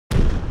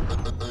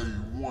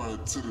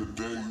done till the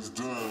day's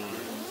done.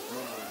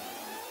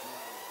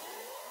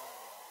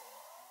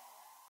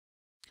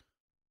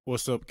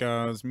 What's up,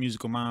 guys?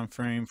 Musical Mind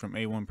Frame from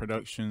A1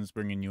 Productions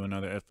bringing you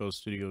another FL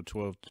Studio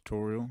 12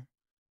 tutorial.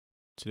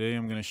 Today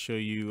I'm going to show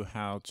you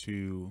how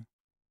to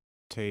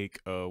take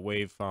a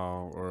wave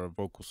file or a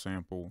vocal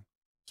sample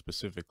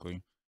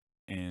specifically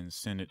and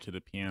send it to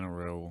the piano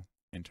roll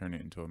and turn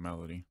it into a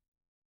melody.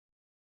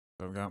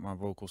 So I've got my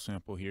vocal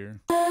sample here.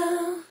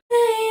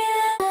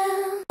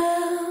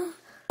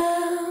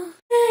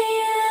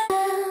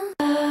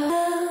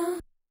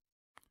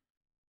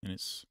 And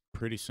it's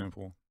pretty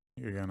simple.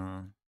 You're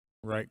gonna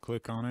right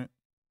click on it,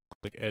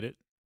 click edit,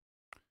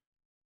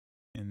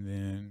 and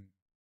then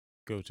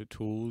go to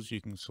tools.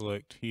 You can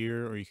select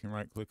here or you can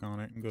right click on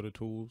it and go to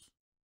tools.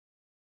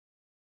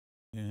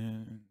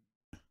 And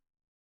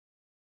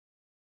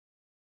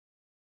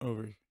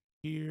over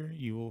here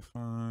you will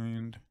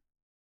find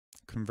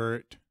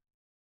convert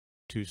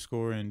to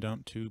score and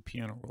dump to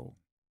piano roll.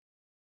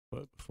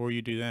 But before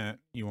you do that,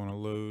 you want to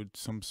load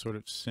some sort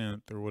of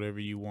synth or whatever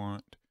you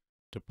want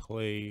to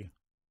play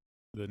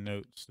the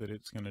notes that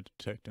it's going to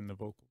detect in the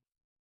vocal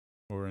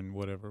or in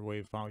whatever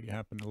wave file you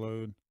happen to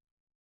load.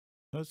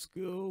 Let's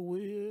go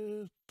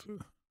with,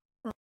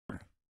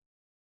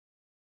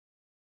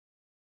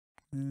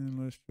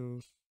 and let's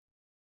just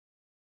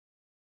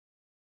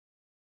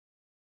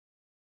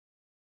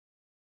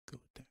go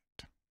with that.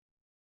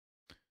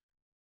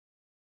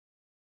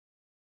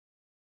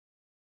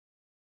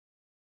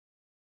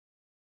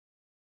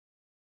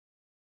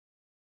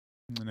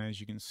 And as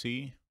you can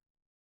see,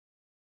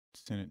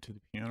 send it to the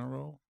piano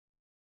roll.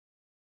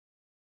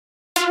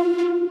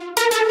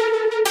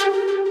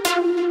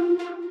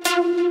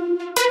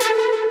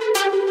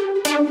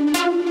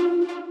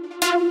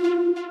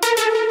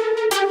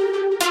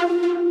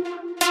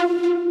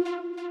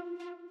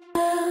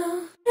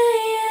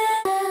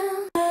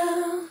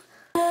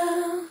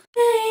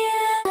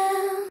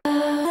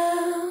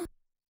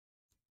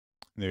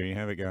 There you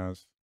have it,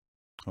 guys.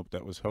 Hope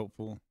that was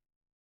helpful.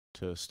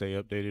 To stay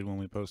updated when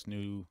we post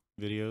new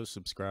videos,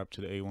 subscribe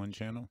to the A1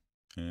 channel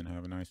and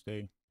have a nice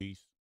day.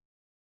 Peace.